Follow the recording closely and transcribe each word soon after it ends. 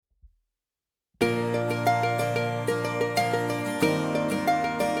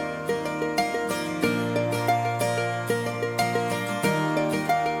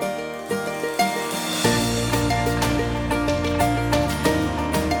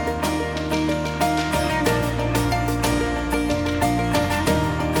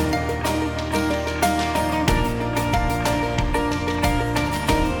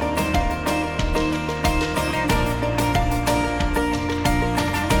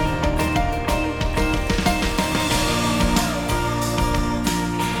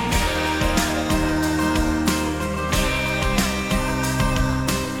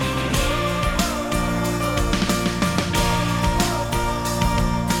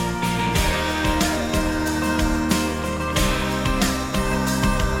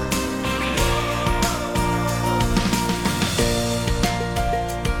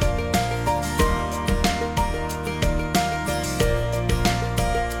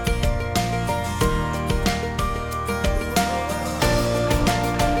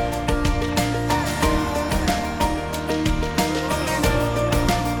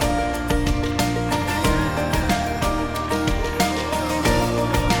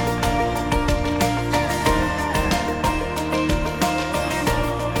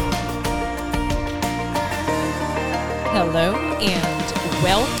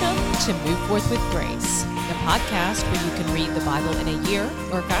to Move Forth with Grace, the podcast where you can read the Bible in a year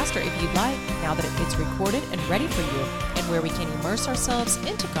or faster if you'd like, now that it's recorded and ready for you, and where we can immerse ourselves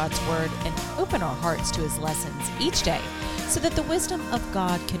into God's Word and open our hearts to His lessons each day so that the wisdom of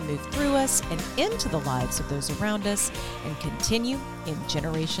God can move through us and into the lives of those around us and continue in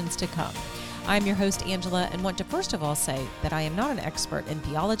generations to come. I'm your host, Angela, and want to first of all say that I am not an expert in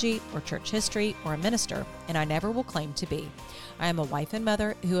theology or church history or a minister, and I never will claim to be. I am a wife and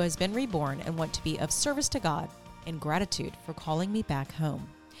mother who has been reborn and want to be of service to God in gratitude for calling me back home.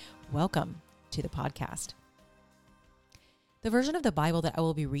 Welcome to the podcast. The version of the Bible that I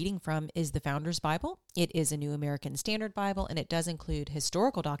will be reading from is the Founders Bible. It is a New American Standard Bible, and it does include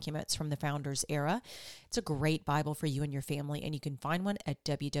historical documents from the Founders era. It's a great Bible for you and your family, and you can find one at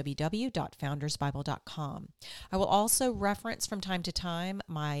www.foundersbible.com. I will also reference from time to time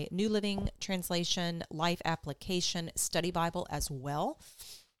my New Living Translation Life Application Study Bible as well,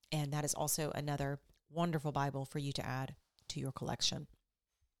 and that is also another wonderful Bible for you to add to your collection.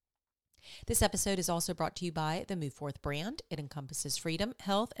 This episode is also brought to you by the Move Forth brand. It encompasses freedom,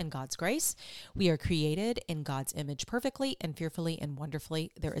 health, and God's grace. We are created in God's image perfectly and fearfully and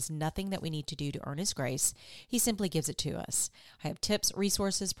wonderfully. There is nothing that we need to do to earn His grace. He simply gives it to us. I have tips,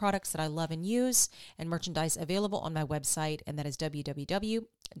 resources, products that I love and use, and merchandise available on my website, and that is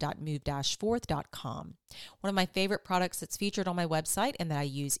www.move-forth.com. One of my favorite products that's featured on my website and that I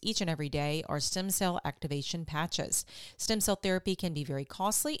use each and every day are stem cell activation patches. Stem cell therapy can be very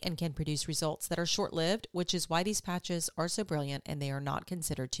costly and can produce results that are short-lived, which is why these patches are so brilliant and they are not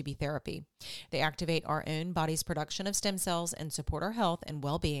considered to be therapy. They activate our own body's production of stem cells and support our health and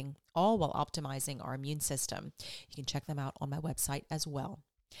well-being, all while optimizing our immune system. You can check them out on my website as well.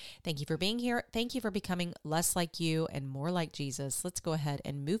 Thank you for being here. Thank you for becoming less like you and more like Jesus. Let's go ahead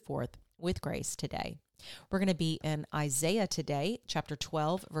and move forth with grace today. We're going to be in Isaiah today, chapter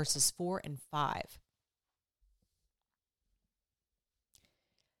 12, verses 4 and 5.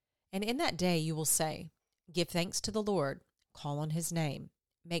 And in that day you will say, "Give thanks to the Lord, call on His name,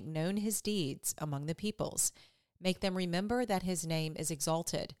 make known His deeds among the peoples, make them remember that His name is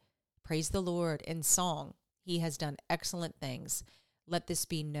exalted. Praise the Lord in song, He has done excellent things. Let this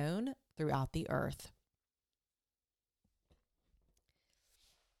be known throughout the earth."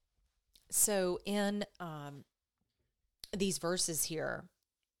 So in these verses here,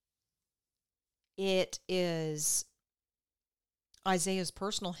 it is Isaiah's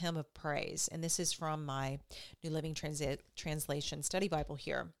personal hymn of praise, and this is from my New Living Translation Study Bible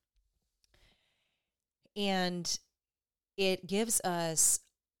here. And it gives us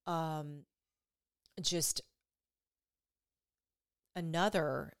just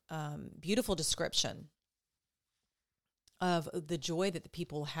another beautiful description of the joy that the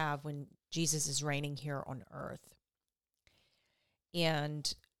people have when Jesus is reigning here on earth.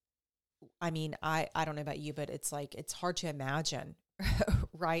 And I mean, I don't know about you, but it's like, it's hard to imagine,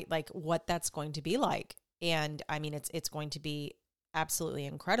 right? Like what that's going to be like. And I mean, it's going to be absolutely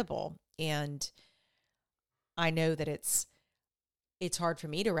incredible. And I know that it's hard for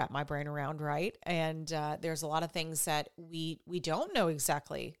me to wrap my brain around, right? And there's a lot of things that we don't know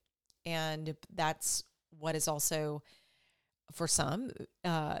exactly. And that's what is also, for some,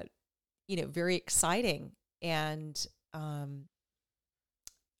 very exciting. And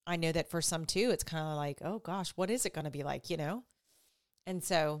I know that for some too, it's kind of like, oh gosh, what is it going to be like, And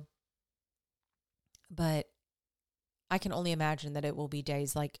so, but I can only imagine that it will be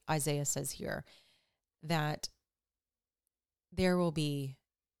days like Isaiah says here, that there will be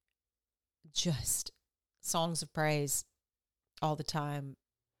just songs of praise all the time,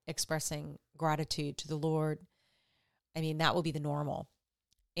 expressing gratitude to the Lord. I mean, that will be the normal.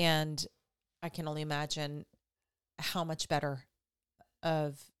 And I can only imagine how much better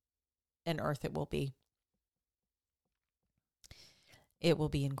of an earth it will be. It will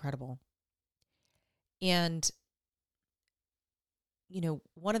be incredible. And,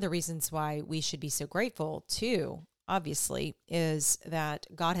 one of the reasons why we should be so grateful too, obviously, is that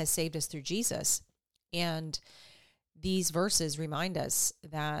God has saved us through Jesus. And these verses remind us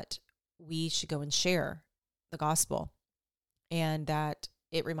that we should go and share the gospel, and that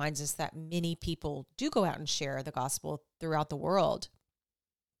it reminds us that many people do go out and share the gospel throughout the world.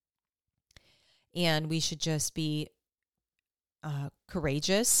 And we should just be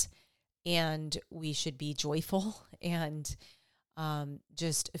courageous, and we should be joyful and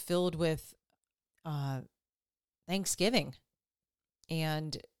just filled with thanksgiving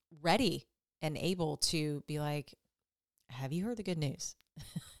and ready and able to be like, have you heard the good news?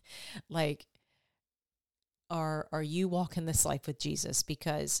 Like, are you walking this life with Jesus?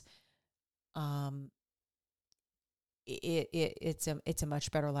 Because it's a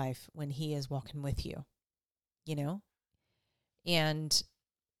much better life when he is walking with you, you know? And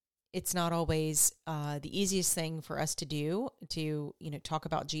it's not always the easiest thing for us to do to, talk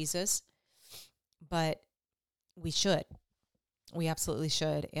about Jesus, but we should. We absolutely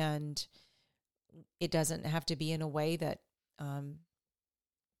should. And it doesn't have to be in a way that,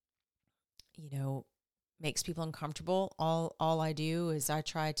 makes people uncomfortable. All I do is I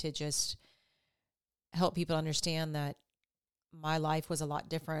try to just help people understand that my life was a lot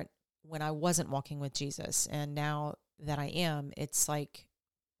different when I wasn't walking with Jesus. And now that I am, it's like,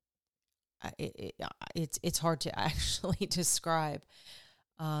 it's hard to actually describe.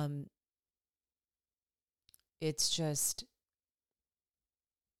 It's just,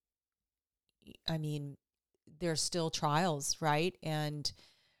 I mean, there's still trials, right? And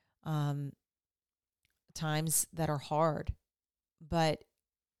times that are hard, but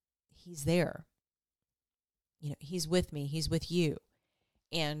he's there. He's with me, he's with you.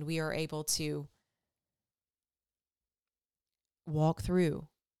 And we are able to walk through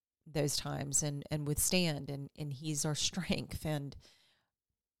those times and withstand. And he's our strength and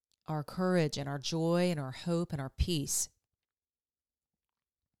our courage and our joy and our hope and our peace.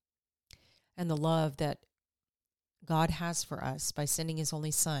 And the love that God has for us by sending his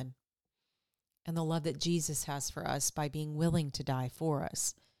only son. And the love that Jesus has for us by being willing to die for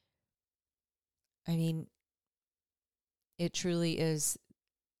us. I mean, it truly is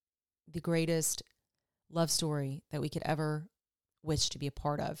the greatest love story that we could ever wish to be a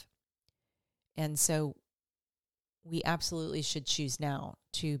part of. And so we absolutely should choose now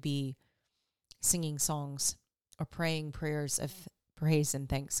to be singing songs or praying prayers of praise and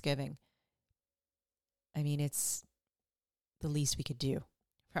thanksgiving. I mean, it's the least we could do,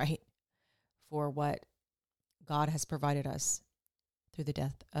 right? For what God has provided us through the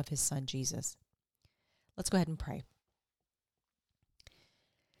death of his son, Jesus. Let's go ahead and pray.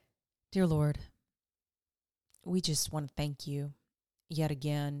 Dear Lord, we just want to thank you yet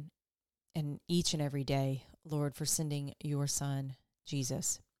again and each and every day, Lord, for sending your son,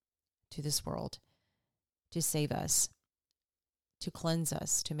 Jesus, to this world to save us, to cleanse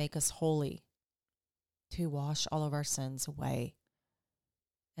us, to make us holy, to wash all of our sins away,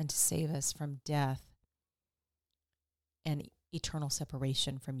 and to save us from death and eternal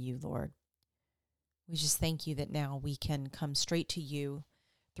separation from you, Lord. We just thank you that now we can come straight to you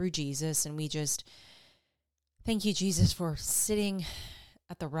through Jesus, and we just thank you, Jesus, for sitting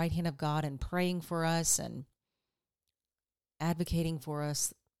at the right hand of God and praying for us and advocating for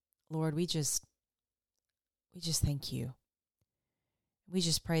us. Lord, we just thank you. We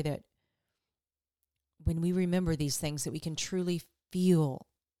just pray that when we remember these things, that we can truly feel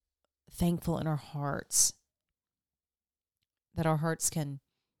thankful in our hearts, that our hearts can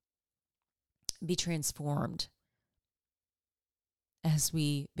be transformed as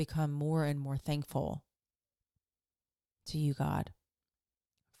we become more and more thankful to you, God,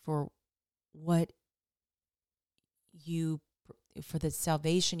 for for the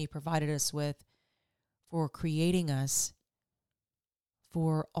salvation you provided us with, for creating us,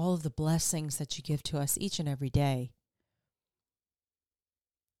 for all of the blessings that you give to us each and every day.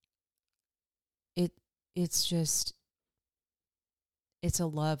 It's a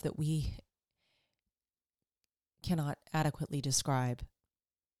love that we cannot adequately describe.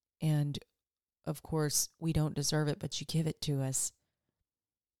 And of course, we don't deserve it, but you give it to us.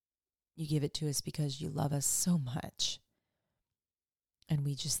 You give it to us because you love us so much. And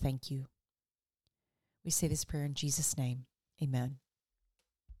we just thank you. We say this prayer in Jesus' name. Amen.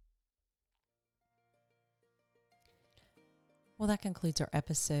 Well, that concludes our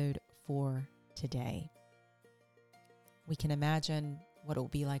episode for today. We can imagine what it will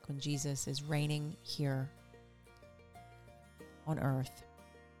be like when Jesus is reigning here on earth.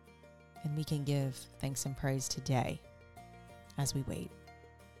 And we can give thanks and praise today as we wait.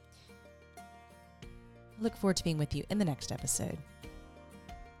 I look forward to being with you in the next episode.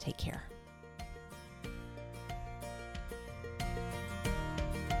 Take care.